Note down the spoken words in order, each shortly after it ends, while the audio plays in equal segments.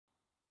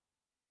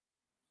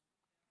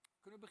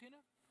Kunnen we beginnen?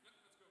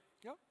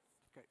 Ja?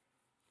 Oké.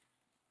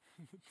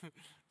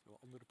 Zo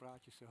andere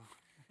praatjes zo.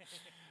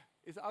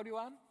 Is the audio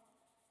on?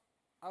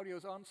 Audio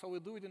is on, so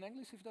we'll do it in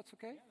English if that's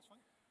okay? Yeah, that's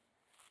fine.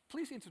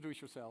 Please introduce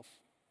yourself.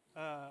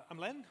 I'm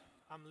Len.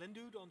 I'm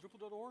Lendude on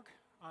Drupal.org.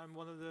 I'm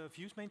one of the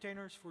views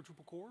maintainers for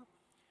Drupal core.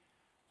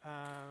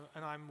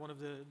 And I'm one of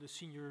the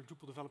senior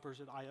Drupal developers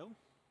at I/O.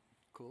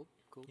 Cool,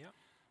 cool. Yeah.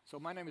 So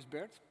my name is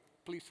Bert.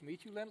 Pleased to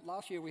meet you, Len.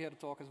 Last year we had a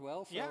talk as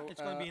well. So Yeah, it's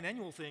going to be an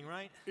annual thing,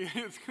 right?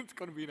 it's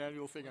going to be an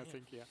annual thing, I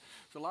think, yeah.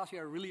 So last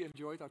year I really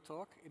enjoyed our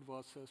talk. It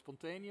was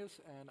spontaneous,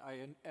 and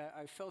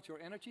I felt your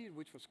energy,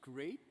 which was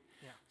great.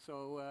 Yeah.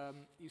 So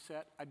you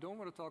said, I don't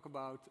want to talk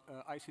about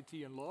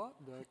ICT and law,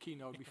 the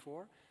keynote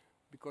before,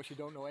 because you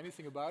don't know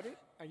anything about it,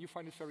 and you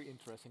find it very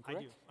interesting,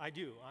 correct? I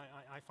do.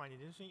 I find it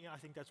interesting. I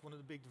think that's one of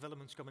the big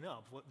developments coming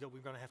up that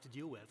we're going to have to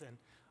deal with. And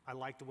I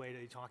like the way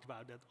that he talked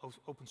about that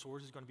open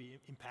source is going to be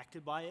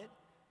impacted by it,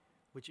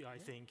 which I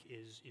think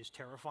is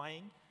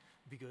terrifying,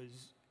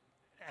 because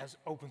as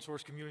open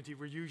source community,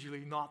 we're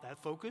usually not that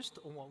focused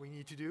on what we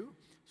need to do.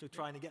 So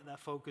trying to get that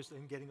focused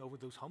and getting over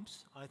those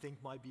humps, I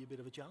think might be a bit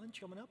of a challenge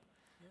coming up.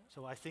 Yeah.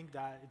 So I think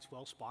that it's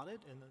well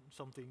spotted and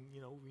something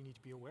we need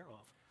to be aware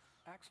of.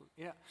 Excellent,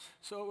 yeah.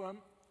 So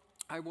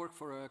I work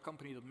for a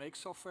company that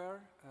makes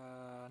software,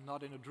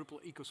 not in a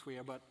Drupal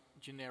ecosphere, but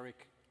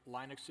generic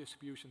Linux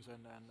distributions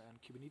and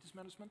Kubernetes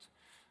management.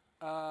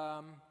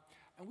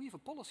 And we have a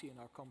policy in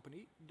our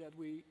company that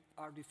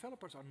our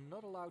developers are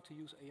not allowed to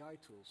use AI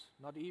tools,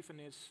 not even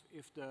if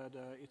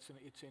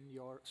it's in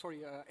your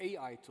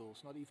AI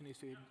tools, not even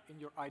if it's in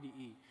your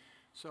IDE.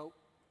 So,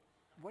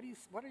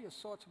 what are your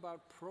thoughts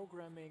about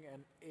programming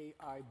and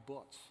AI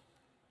bots?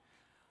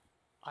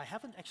 I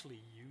haven't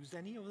actually used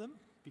any of them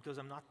because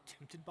I'm not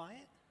tempted by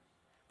it,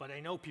 but I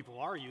know people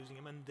are using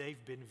them, and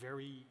they've been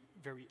very,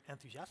 very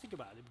enthusiastic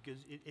about it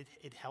because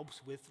it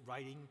helps with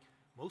writing.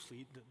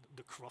 Mostly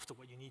the craft of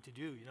what you need to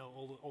do,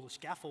 all the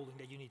scaffolding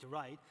that you need to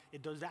write,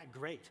 it does that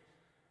great.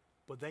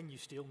 But then you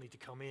still need to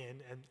come in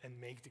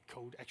and make the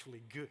code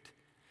actually good.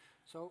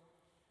 So,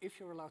 if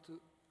you're allowed to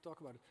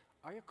talk about it,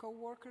 are your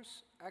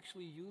coworkers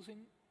actually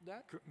using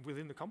that?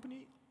 Within the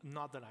company?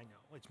 Not that I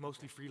know. It's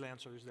mostly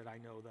freelancers that I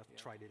know that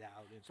tried it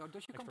out. So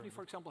does your company,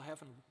 for example,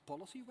 have a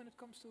policy when it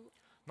comes to?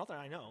 Not that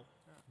I know,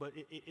 but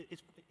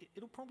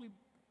it'll probably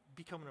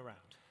be coming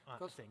around,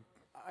 I think.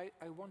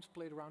 I once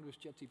played around with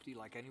ChatGPT,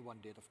 like anyone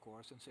did, of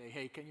course, and say,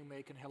 hey, can you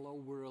make a hello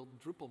world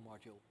Drupal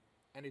module?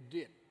 And it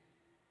did.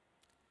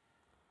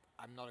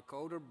 I'm not a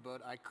coder,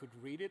 but I could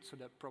read it, so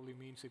that probably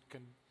means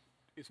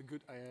it's a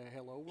good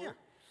hello world.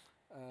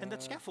 Yeah. And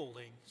that's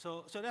scaffolding.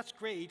 So that's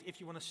great if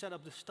you want to set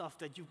up the stuff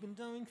that you've been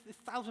doing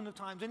thousands of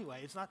times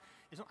anyway.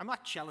 I'm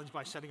not challenged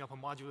by setting up a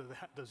module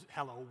that does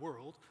hello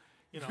world.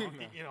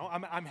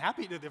 I'm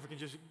happy that if I can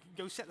just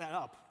go set that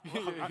up.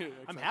 Exactly.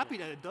 I'm happy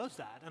that it does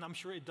that, and I'm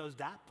sure it does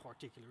that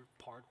particular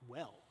part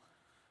well.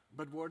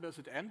 But where does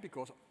it end?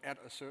 Because at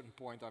a certain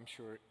point, I'm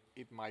sure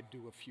it might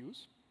do a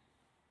fuse.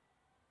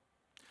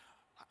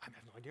 I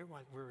have no idea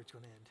where it's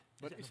going to end.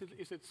 But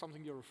is it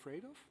something you're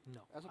afraid of?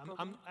 No.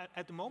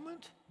 At the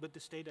moment, but the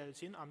state that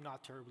it's in, I'm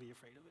not terribly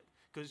afraid of it.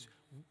 Because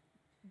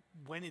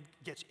when it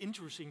gets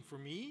interesting for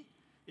me,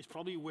 is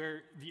probably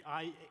where the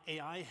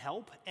AI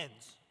help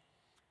ends.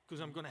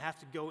 Because I'm going to have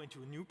to go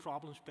into a new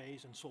problem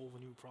space and solve a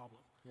new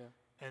problem.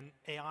 Yeah. And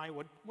AI,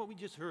 what we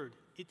just heard,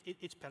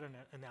 it's pattern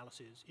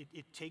analysis.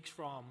 It takes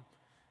from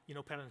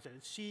patterns that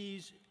it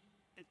sees.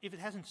 If it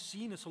hasn't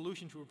seen a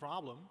solution to a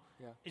problem,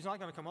 it's not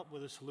going to come up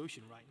with a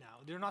solution right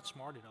now. They're not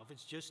smart enough.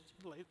 It's just,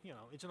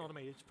 it's an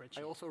automated spreadsheet.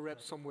 I also read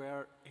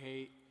somewhere,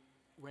 hey,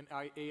 when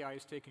AI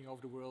is taking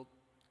over the world,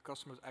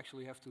 customers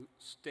actually have to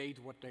state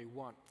what they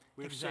want.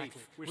 We're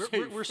safe.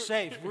 We're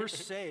safe. We're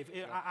safe.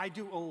 I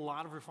do a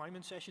lot of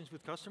refinement sessions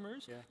with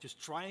customers,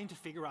 just trying to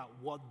figure out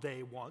what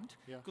they want.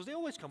 Because they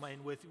always come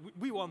in with,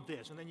 we want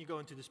this, and then you go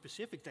into the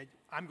specifics that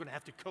I'm going to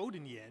have to code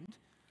in the end.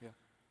 Yeah.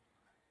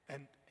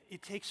 And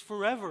it takes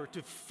forever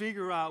to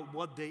figure out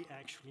what they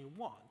actually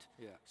want.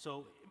 Yeah.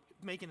 So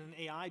making an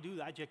AI do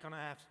that, you're going to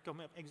have to come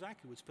up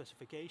exactly with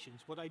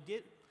specifications. What I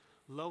did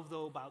love,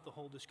 though, about the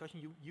whole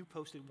discussion, you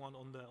posted one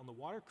on the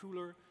water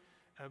cooler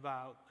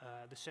about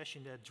the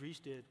session that Dries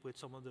did with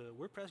some of the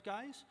WordPress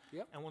guys.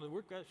 Yep. And one of the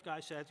WordPress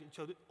guys said,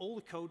 so all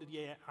the code that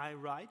the AI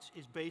writes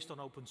is based on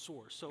open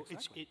source. So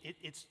exactly.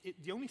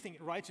 The only thing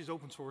it writes is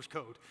open source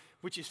code,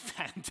 which is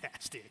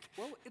fantastic.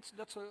 Well,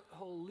 that's a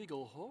whole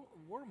legal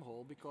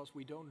wormhole, because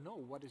we don't know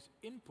what is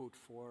input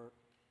for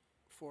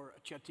a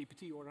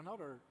ChatGPT or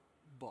another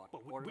bot.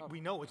 But we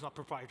know it's not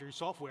proprietary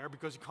software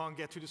because it can't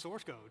get to the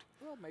source code.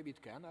 Well, maybe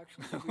it can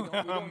actually. We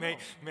don't know.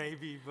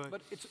 Maybe,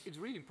 but it's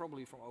reading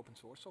probably from open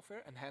source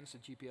software, and hence the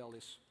GPL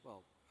is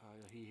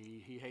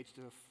he hates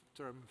the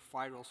term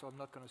viral, so I'm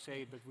not going to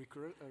say it. But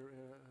recursive?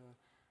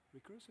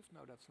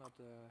 No, that's not.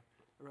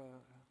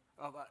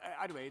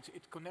 Either way,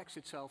 it connects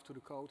itself to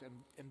the code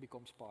and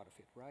becomes part of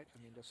it, right?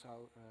 I mean, that's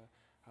how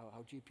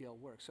GPL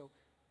works. So,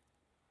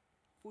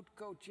 would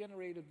code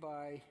generated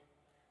by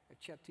a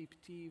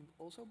ChatGPT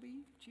also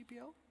be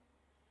GPL?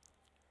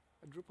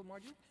 a Drupal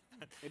module?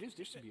 It is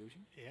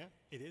distribution. Yeah,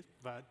 it is.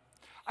 But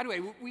anyway,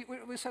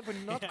 we said we're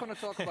not going to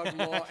talk about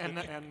law and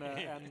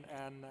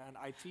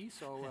IT.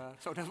 So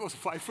that was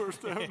 5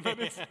 first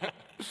minutes.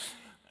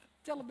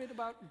 Tell a bit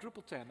about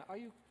Drupal 10. Are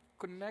you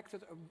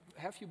connected?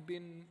 Have you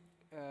been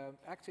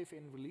active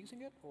in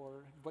releasing it,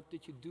 or what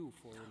did you do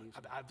for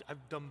releasing?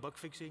 I've done bug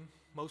fixing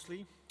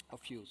mostly.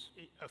 Of views.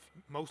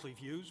 Mostly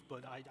views,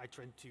 but I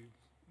tend to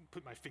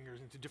put my fingers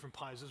into different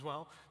pies as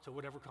well, so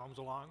whatever comes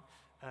along.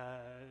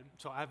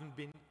 So I haven't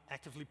been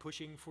actively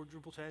pushing for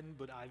Drupal 10,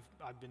 but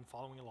I've been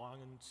following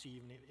along and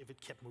seeing if it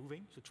kept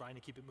moving, so trying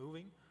to keep it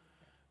moving.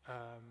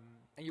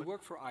 And you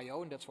work for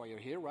I/O, and that's why you're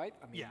here, right?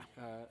 I mean,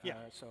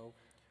 so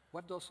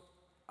what does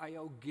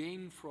I/O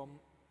gain from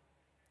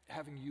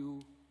having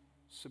you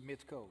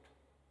submit code?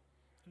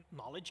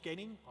 Knowledge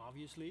gaining,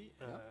 obviously.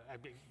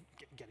 I've been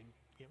getting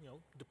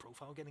the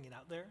profile, getting it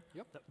out there,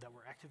 that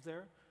we're active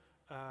there.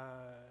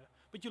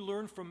 But you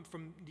learn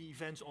from the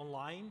events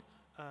online.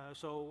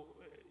 So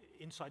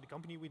inside the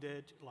company we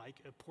did like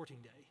a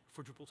porting day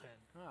for Drupal 10.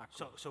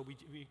 Cool. So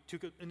we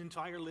took an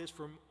entire list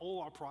from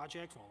all our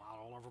projects, well not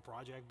all of our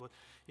projects, but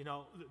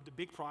the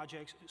big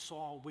projects,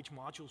 saw which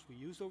modules we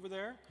used over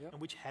there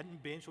and which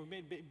hadn't been. So we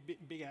made a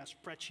big ass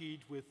spreadsheet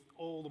with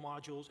all the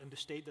modules and the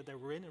state that they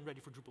were in and ready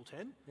for Drupal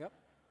 10. Yep.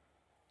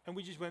 And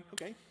we just went,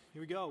 okay,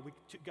 here we go. We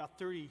got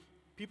 30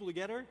 people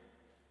together, and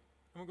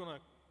we're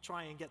gonna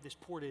try and get this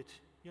ported,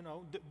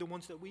 the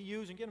ones that we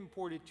use, and get them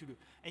ported to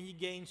and you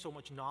gain so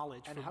much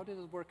knowledge. And how did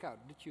it work out?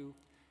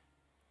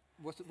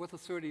 Was the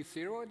 30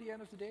 0 at the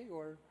end of the day,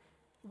 or?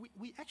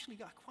 We actually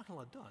got quite a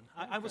lot done.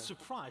 I was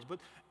surprised, but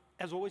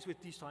as always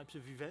with these types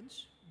of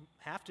events,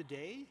 half the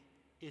day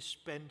is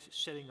spent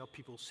setting up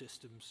people's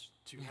systems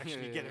to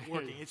actually get it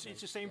working. It's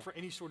the same for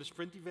any sort of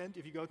sprint event.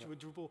 If you go to a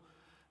Drupal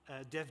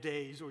dev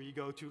days, or you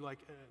go to like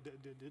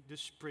the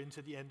sprints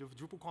at the end of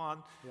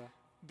DrupalCon,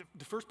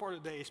 the first part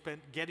of the day is spent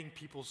getting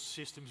people's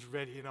systems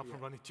ready and up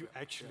and running to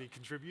actually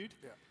contribute.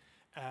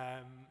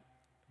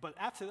 But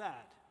after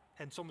that,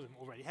 and some of them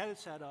already had it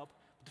set up,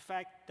 but the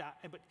fact that,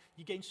 but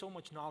you gain so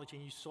much knowledge,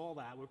 and you saw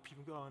that where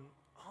people going,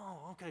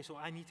 oh, okay, so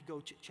I need to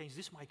go change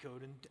this my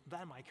code and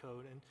that my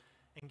code,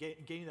 and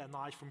gaining that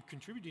knowledge from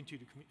contributing to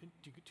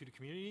the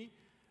community,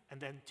 and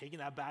then taking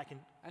that back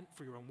and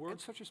for your own work. In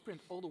such a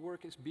sprint, all the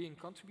work is being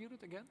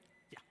contributed again?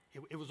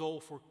 Yeah, it was all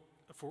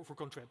for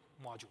contract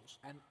modules.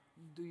 And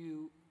do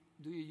you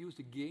use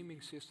the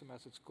gaming system,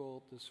 as it's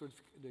called,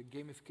 the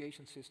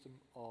gamification system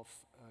of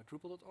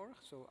Drupal.org?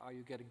 So are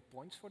you getting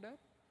points for that?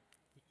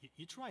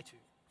 You try to.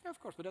 Yeah, of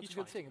course, but that's a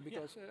good thing,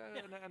 because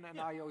and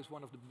I/O is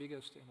one of the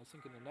biggest, and I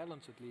think in the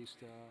Netherlands at least,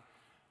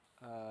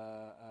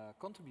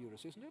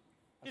 contributors, isn't it?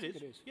 I think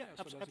it is. Yeah,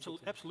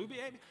 absolutely.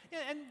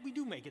 Yeah, and we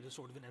do make it a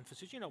sort of an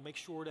emphasis. Make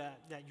sure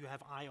that you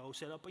have I/O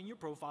set up in your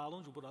profile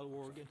on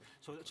Drupal.org. And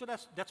so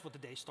that's what the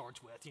day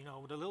starts with.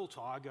 With a little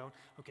talk going,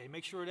 okay,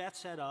 make sure that's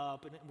set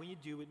up, and when you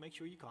do it, make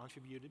sure you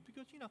contribute it,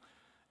 because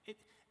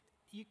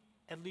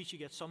at least you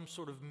get some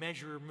sort of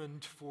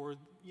measurement for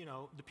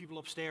the people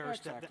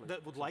upstairs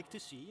that would like to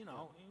see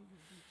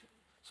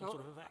some sort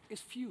of effect.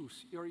 Is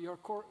Views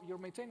your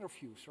maintainer of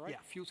Views, right?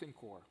 Yeah. Views in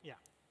core. Yeah.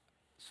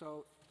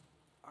 So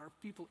are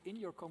people in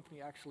your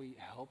company actually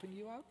helping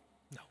you out?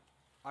 No.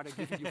 Are they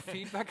giving you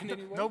feedback in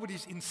any way?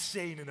 Nobody's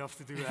insane enough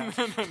to do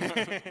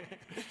that.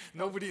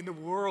 Nobody in the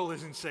world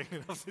is insane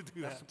enough to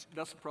do that.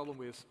 That's the problem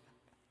with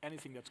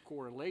anything that's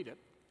core related,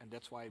 and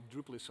that's why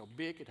Drupal is so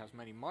big. It has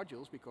many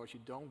modules, because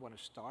you don't want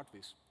to start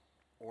with,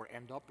 or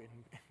end up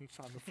in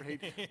so I'm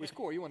afraid, with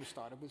core. You want to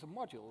start up with a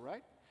module,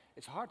 right?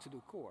 It's hard to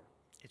do core.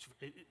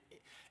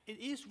 It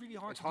is really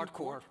hard to do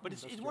core, but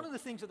it's one of the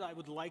things that I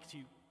would like to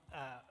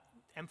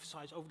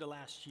emphasize over the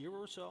last year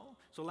or so.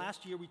 So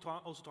last year we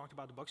also talked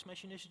about the Bug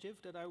Smash initiative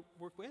that I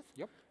work with.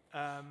 Yep.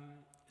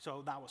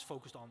 So that was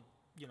focused on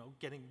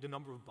getting the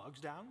number of bugs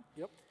down.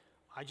 Yep.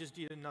 I just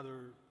did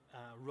another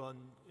run.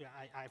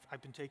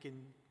 I've been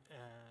taking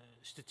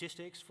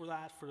statistics for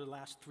that for the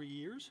last 3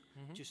 years,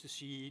 just to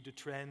see the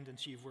trend and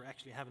see if we're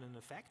actually having an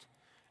effect.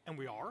 And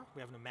we are.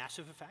 We're having a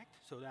massive effect,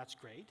 so that's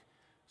great.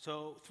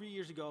 So 3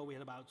 years ago we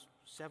had about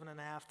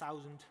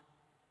 7,500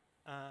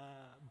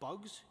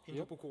 bugs in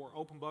Drupal core,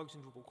 open bugs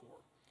in Drupal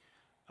core.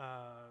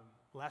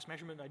 Last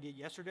measurement I did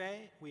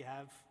yesterday, we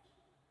have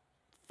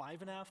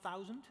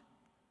 5,500.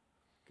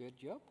 Good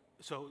job.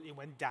 So it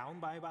went down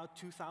by about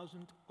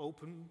 2,000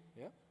 open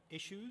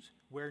issues,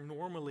 where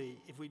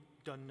normally if we'd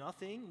done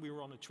nothing, we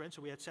were on a trend.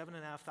 So we had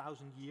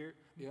 7,500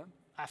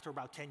 after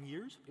about 10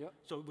 years.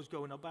 So it was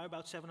going up by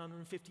about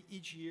 750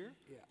 each year.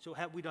 So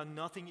had we done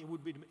nothing, it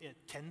would be at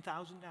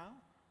 10,000 now.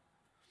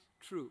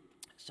 True.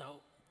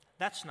 So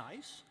that's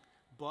nice.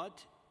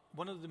 But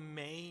one of the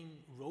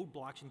main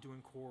roadblocks in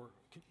doing core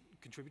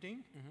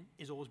contributing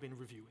is always been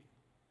reviewing.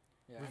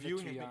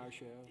 Reviewing and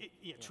triage.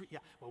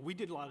 Well, we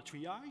did a lot of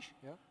triage,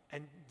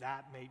 and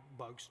that made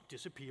bugs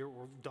disappear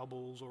or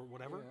doubles or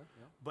whatever.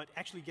 But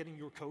actually getting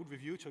your code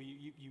reviewed, so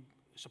you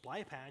supply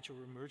a patch or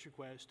a merge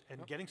request,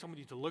 and getting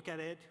somebody to look at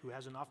it who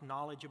has enough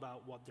knowledge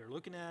about what they're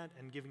looking at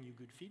and giving you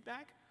good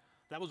feedback,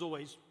 that was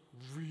always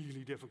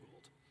really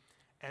difficult.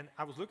 And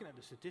I was looking at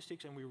the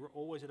statistics, and we were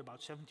always at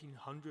about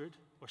 1,700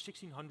 or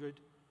 1,600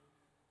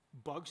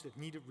 bugs that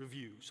needed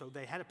review. So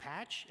they had a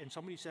patch, and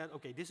somebody said,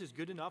 okay, this is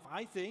good enough,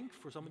 I think,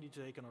 for somebody to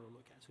take another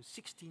look at. So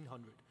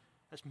 1,600.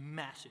 That's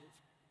massive.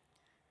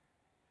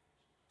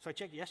 So I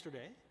checked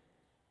yesterday,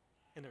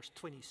 and there's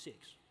 26.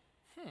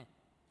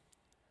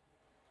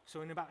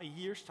 So in about a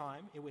year's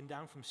time, it went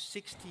down from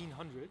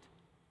 1,600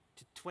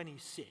 to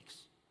 26.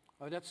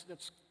 Oh, that's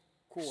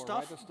core,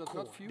 Stuff right? That's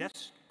core. not Vue?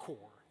 That's core.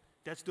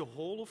 That's the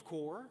whole of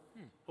core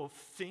of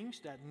things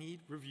that need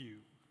review.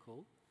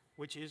 Cool.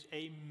 Which is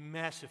a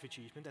massive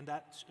achievement, and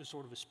that's a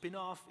sort of a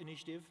spin-off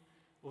initiative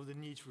of the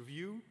needs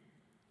review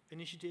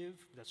initiative.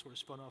 That's sort of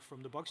spun off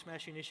from the bug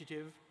smash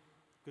initiative,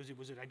 because it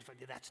was identified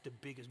that that's the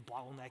biggest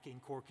bottleneck in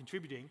core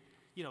contributing.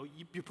 You know,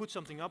 you put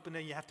something up, and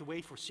then you have to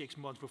wait for 6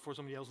 months before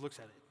somebody else looks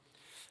at it.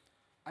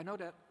 I know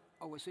that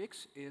OS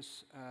X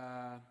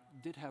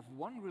did have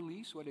one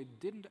release where they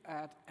didn't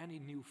add any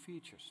new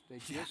features. They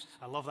just...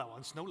 I love that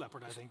one. Snow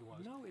Leopard, I think it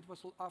was. No, it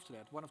was after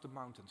that. One of the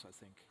mountains, I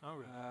think. Oh,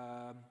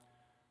 really?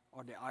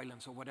 Or the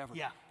islands or whatever.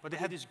 Yeah, but they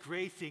had this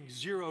great thing,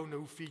 0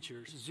 new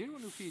features. 0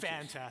 new features.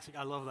 Fantastic.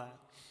 I love that.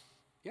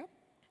 Yeah.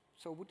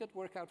 So would that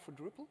work out for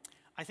Drupal?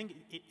 I think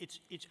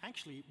it's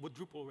actually what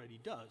Drupal already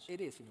does.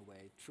 It is in a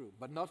way, true.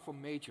 But not for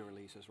major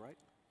releases, right?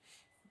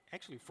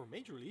 Actually, for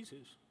major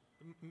releases,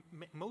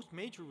 most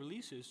major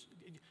releases,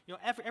 you know,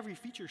 every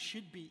feature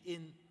should be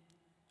in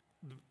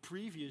the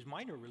previous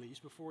minor release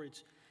before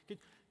it's...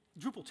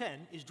 Drupal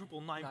 10 is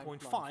Drupal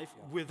 9.5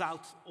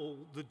 without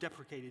all the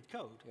deprecated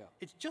code. Yeah.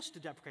 It's just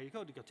the deprecated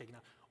code that got taken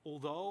out.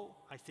 Although,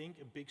 I think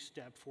a big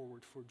step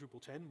forward for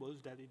Drupal 10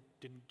 was that it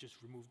didn't just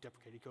remove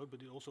deprecated code,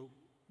 but it also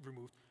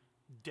removed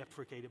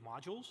deprecated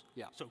modules.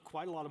 Yeah. So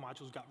quite a lot of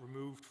modules got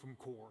removed from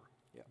core.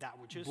 Yeah. That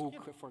would just...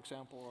 Book, for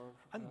example, or...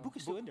 And Book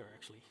is still in there,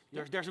 actually.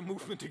 Yeah. There's a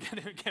movement to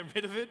get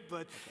rid of it,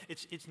 but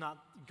it's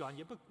not gone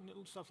yet. But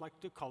stuff like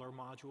the color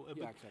module.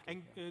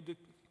 And the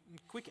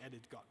quick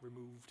edit got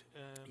removed.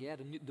 Yeah,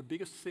 the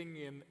biggest thing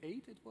in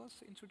 8 it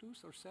was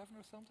introduced, or 7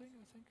 or something,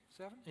 I think.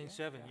 7? In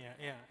 7,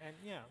 yeah. And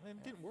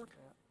it didn't work.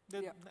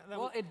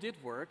 Well, it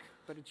did work,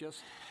 but it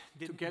just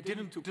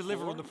didn't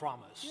deliver on the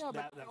promise. Yeah,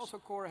 but also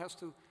core has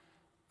to...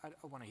 I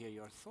want to hear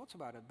your thoughts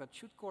about it, but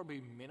should core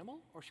be minimal,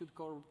 or should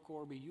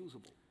core be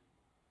usable?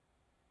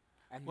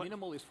 And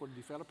minimal is for the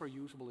developer,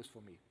 usable is for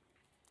me.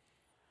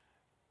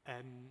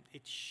 And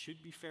it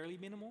should be fairly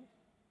minimal,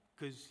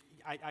 because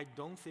I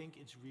don't think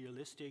it's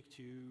realistic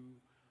to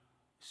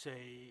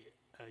say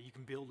you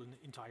can build an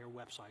entire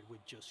website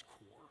with just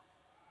core.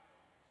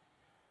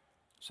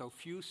 So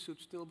views should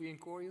still be in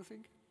core, you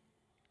think?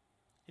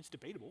 It's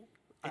debatable.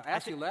 I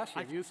asked you last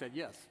year, you said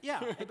yes. Yeah,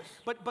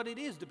 but it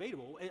is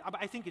debatable.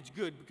 I think it's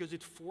good because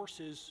it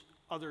forces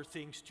other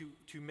things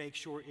to make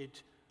sure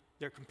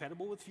they're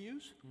compatible with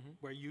views,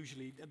 where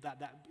usually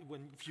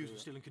when views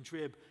was still in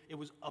contrib, it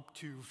was up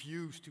to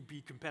views to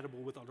be compatible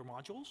with other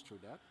modules. True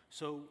that.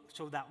 So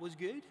that was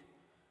good.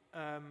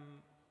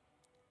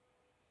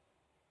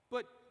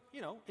 But you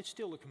know, it's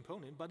still a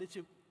component, but it's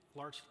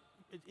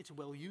a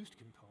well-used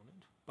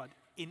component. But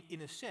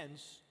in a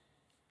sense,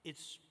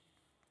 it's...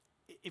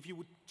 If you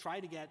would try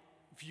to get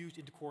views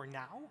into core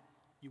now,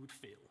 you would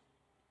fail.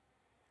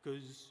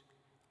 Because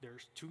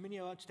there's too many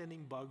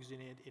outstanding bugs in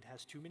it, it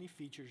has too many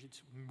features,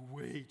 it's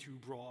way too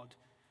broad.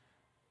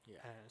 Yeah.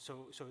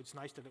 So it's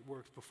nice that it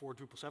worked before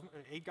Drupal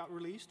 8 got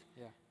released,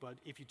 but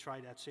if you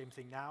try that same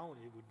thing now,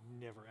 it would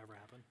never ever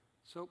happen.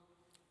 So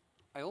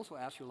I also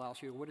asked you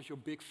last year, what is your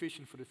big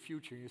vision for the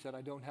future? You said,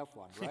 I don't have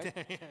one, right?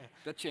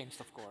 That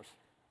changed, of course.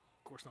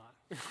 Of course not.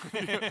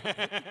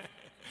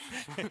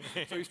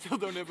 So you still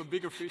don't have a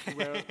bigger vision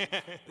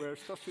where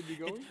stuff should be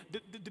going?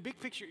 The big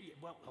picture,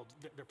 well,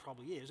 there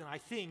probably is. And I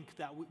think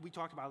that we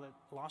talked about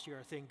it last year.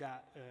 I think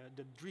that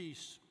the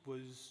Dries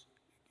was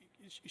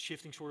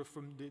shifting sort of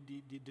from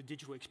the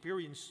digital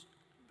experience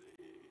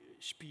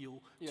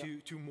spiel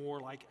to more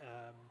like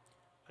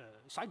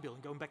site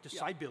building, going back to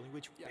site building,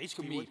 which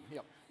basically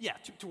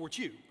towards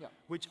you,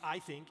 which I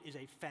think is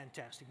a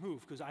fantastic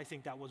move, because I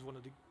think that was one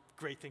of the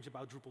great things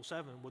about Drupal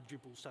 7, what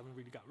Drupal 7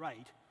 really got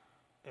right,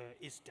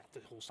 is that the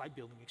whole site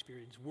building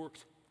experience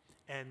worked.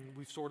 And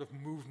we've sort of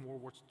moved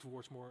more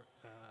towards more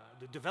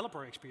the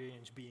developer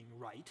experience being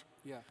right.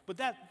 Yeah. But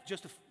that's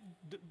just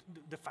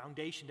the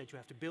foundation that you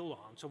have to build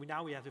on. So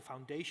now we have the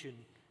foundation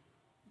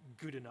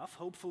good enough,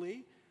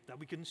 hopefully, that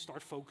we can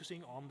start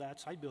focusing on that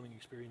site building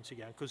experience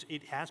again, because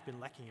it has been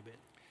lacking a bit.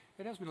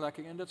 It has been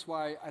lacking, and that's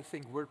why I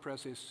think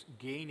WordPress is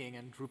gaining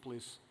and Drupal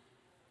is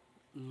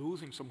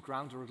losing some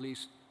ground, or at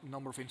least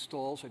number of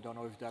installs. I don't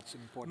know if that's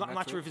an important metric.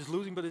 Not sure if it's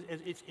losing, but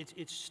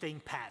it's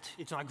staying pat.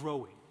 It's not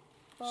growing.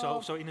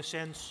 So in a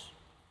sense,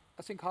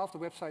 I think half the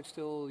websites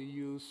still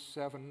use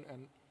 7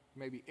 and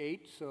maybe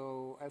 8.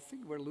 So I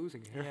think we're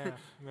losing here.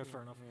 Yeah,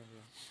 fair enough.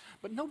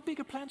 But no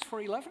bigger plans for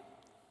 11?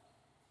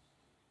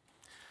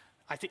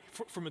 I think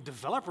from a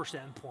developer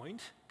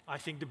standpoint, I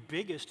think the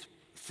biggest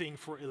thing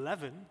for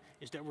 11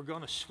 is that we're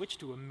going to switch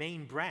to a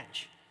main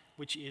branch,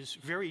 which is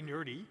very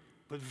nerdy,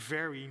 but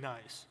very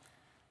nice.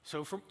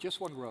 So from just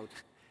one road.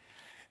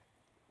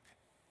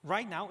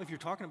 Right now, if you're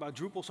talking about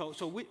Drupal,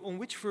 on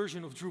which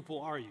version of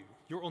Drupal are you?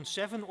 You're on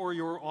 7 or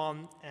you're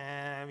on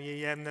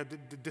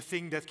the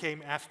thing that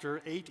came after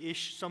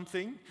 8-ish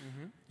something?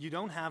 You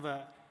don't have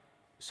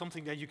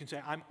something that you can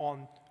say, I'm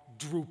on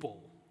Drupal.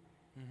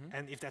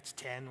 And if that's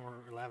 10 or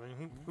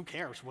 11, who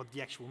cares what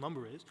the actual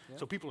number is? Yeah.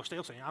 So people are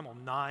still saying, I'm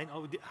on 9.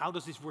 Oh, how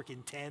does this work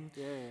in 10?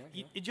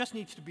 It just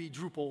needs to be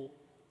Drupal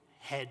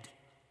head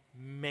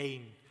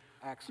main.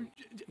 Actually,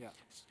 yeah.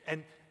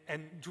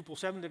 And Drupal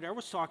 7, there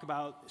was talk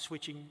about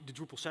switching the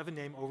Drupal 7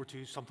 name over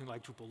to something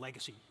like Drupal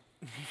Legacy.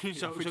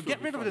 So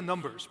get rid of the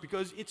numbers,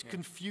 because it's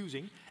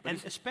confusing, and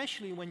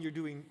especially when you're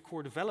doing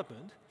core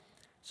development.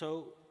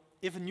 So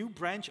if a new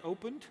branch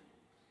opened,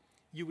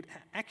 you would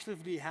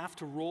actively have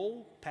to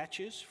roll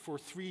patches for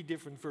 3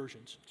 different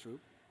versions. True.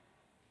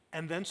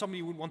 And then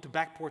somebody would want to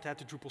backport that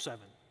to Drupal 7.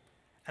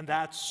 And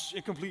that's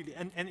completely,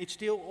 and it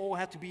still all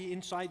had to be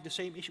inside the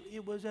same issue.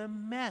 It was a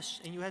mess,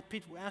 and you had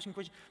people asking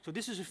questions. So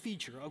this is a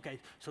feature, okay.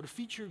 So the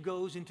feature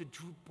goes into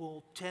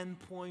Drupal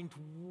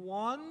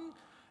 10.1,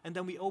 and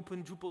then we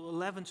open Drupal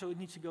 11, so it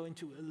needs to go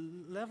into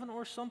 11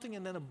 or something,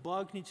 and then a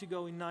bug needs to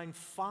go in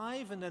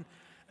 9.5, and then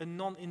a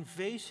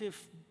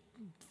non-invasive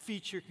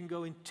feature can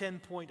go in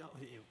 10.0.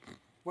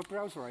 What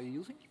browser are you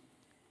using?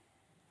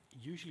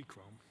 Usually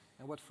Chrome.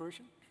 And what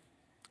version?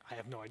 I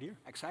have no idea.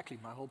 Exactly,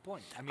 my whole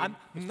point. I mean,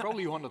 it's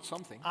probably 100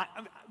 something.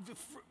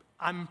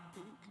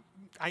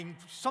 I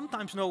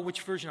sometimes know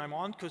which version I'm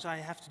on, because I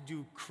have to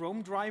do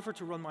Chrome driver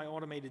to run my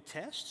automated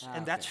tests,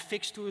 and that's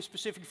fixed to a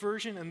specific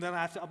version, and then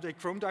I have to update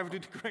Chrome driver to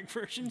the correct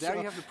version. There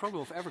you have the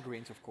problem of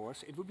evergreens, of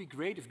course. It would be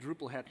great if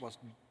Drupal head was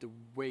the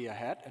way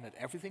ahead, and that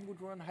everything would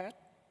run ahead,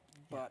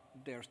 but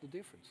there's the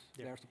difference.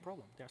 There's the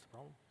problem. There's the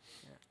problem.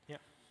 Yeah.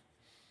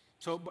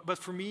 So, but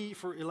for me,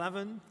 for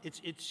 11,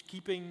 it's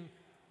keeping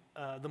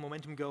the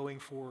momentum going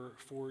for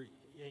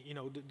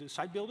the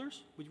site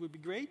builders, which would be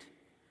great.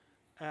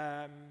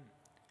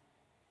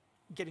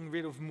 Getting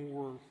rid of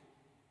more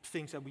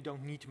things that we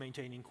don't need to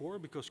maintain in core,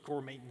 because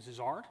core maintenance is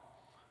hard,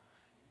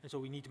 and so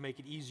we need to make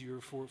it easier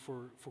for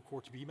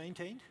core to be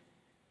maintained.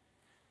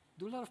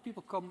 Do a lot of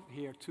people come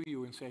here to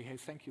you and say, hey,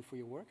 thank you for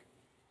your work?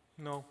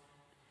 No.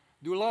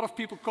 Do a lot of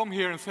people come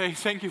here and say,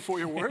 thank you for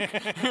your work?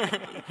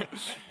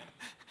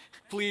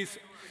 Please.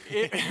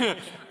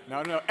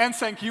 No, and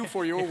thank you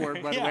for your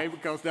work, by the way,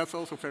 because that's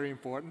also very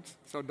important,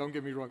 so don't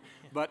get me wrong.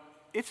 But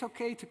it's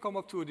okay to come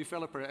up to a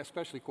developer,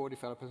 especially core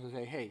developers, and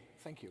say, hey,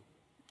 thank you.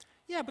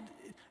 Yeah,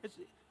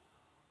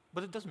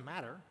 but it doesn't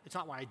matter. It's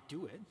not why I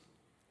do it.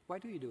 Why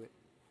do you do it?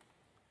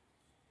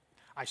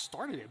 I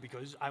started it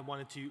because I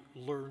wanted to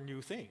learn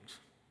new things.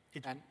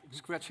 And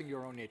scratching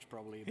your own itch,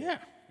 probably. Yeah.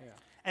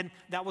 And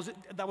that was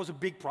a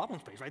big problem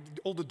space, right?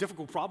 All the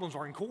difficult problems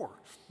are in core.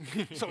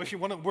 So if you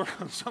want to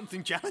work on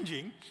something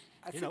challenging,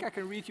 I think I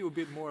can read you a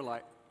bit more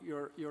like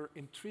you're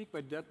intrigued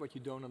by that what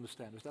you don't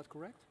understand. Is that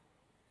correct?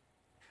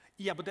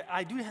 Yeah, but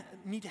I do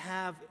need to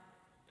have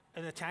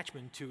an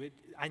attachment to it.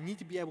 I need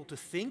to be able to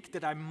think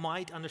that I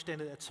might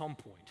understand it at some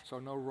point. So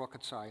no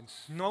rocket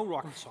science? No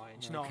rocket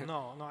science, no.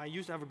 I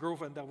used to have a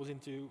girlfriend that was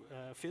into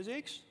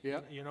physics,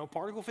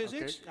 particle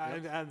physics.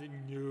 Okay.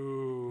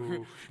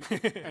 No.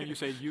 And you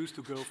say used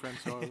to girlfriend,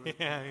 so...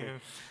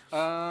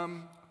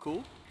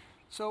 Cool.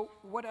 So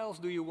what else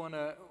do you want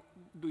to...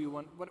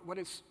 What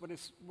is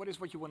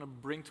what you want to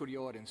bring to the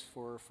audience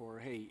for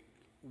hey,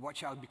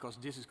 watch out because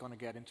this is going to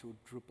get into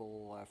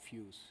Drupal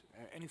Fuse?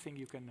 Anything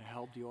you can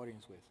help the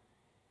audience with?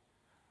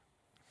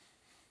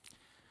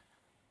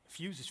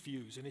 Fuse is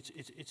Fuse, and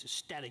it's a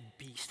static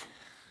beast.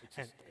 It's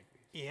a static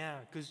beast. Yeah,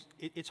 because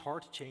it's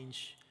hard to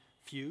change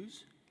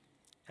Fuse,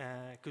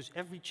 because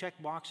every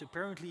checkbox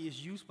apparently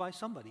is used by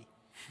somebody.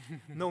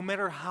 No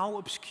matter how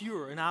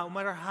obscure and no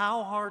matter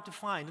how hard to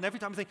find. And every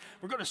time I think,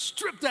 we're going to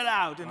strip that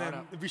out. And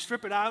then we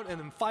strip it out, and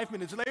then 5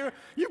 minutes later,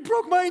 you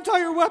broke my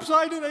entire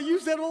website, and I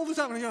use that all the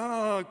time. And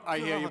I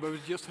hear you, but we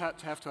just have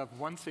to have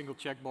one single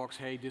checkbox,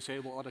 hey,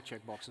 disable other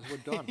checkboxes. We're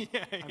done.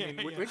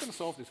 We're going to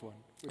solve this one.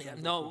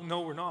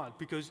 No, we're not.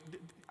 Because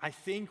I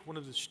think one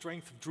of the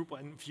strengths of Drupal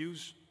and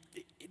Fuse,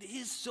 it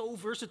is so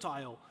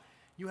versatile.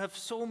 You have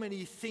so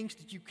many things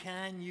that you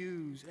can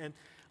use. And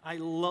I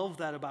love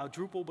that about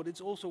Drupal, but it's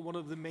also one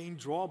of the main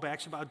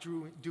drawbacks about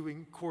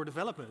doing core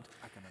development.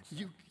 I can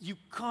understand. You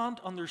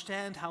can't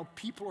understand how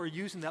people are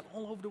using that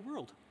all over the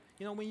world.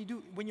 You know,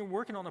 when you're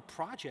working on a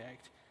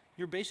project,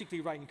 you're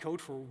basically writing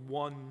code for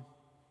one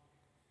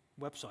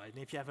website.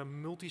 And if you have a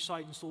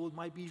multi-site install, it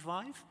might be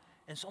 5.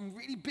 And some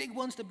really big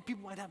ones that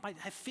people might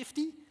have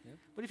 50. Yeah.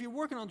 But if you're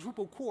working on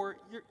Drupal core,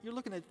 you're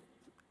looking at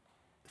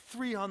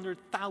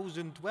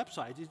 300,000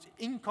 websites. It's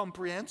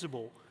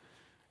incomprehensible.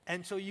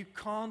 And so you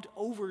can't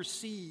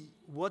oversee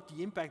what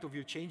the impact of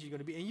your change is going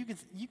to be. And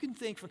you can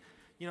think from,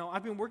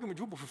 I've been working with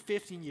Drupal for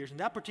 15 years, and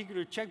that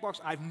particular checkbox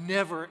I've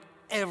never,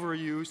 ever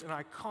used, and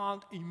I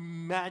can't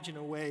imagine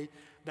a way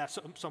that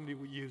somebody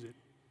would use it.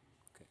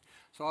 Okay.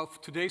 So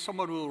today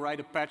someone will write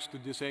a patch to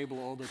disable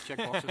all the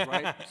checkboxes,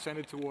 right? Send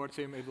it towards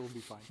him, it will be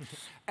fine.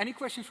 Any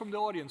questions from the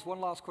audience? One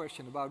last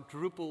question about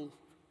Drupal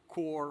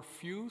core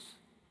Fuse?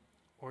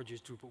 Or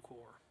just Drupal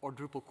core. Or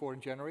Drupal core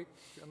in general?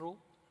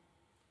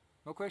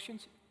 No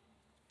questions?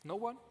 No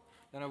one?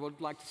 Then I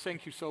would like to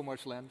thank you so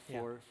much, Len,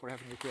 for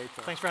having a great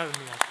talk. Thanks for having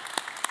me.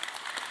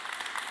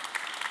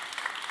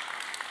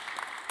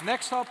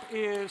 Next up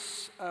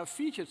is a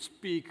featured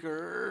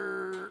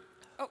speaker.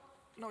 Oh,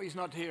 no, he's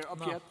not here up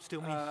yet.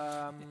 Still me.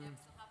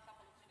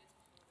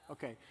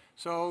 Okay,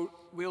 so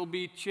we'll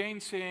be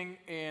changing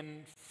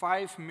in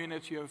 5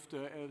 minutes. You have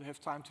to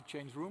have time to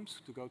change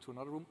rooms, to go to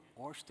another room,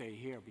 or stay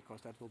here,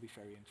 because that will be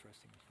very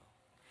interesting as well.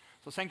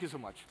 So thank you so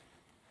much.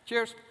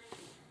 Cheers.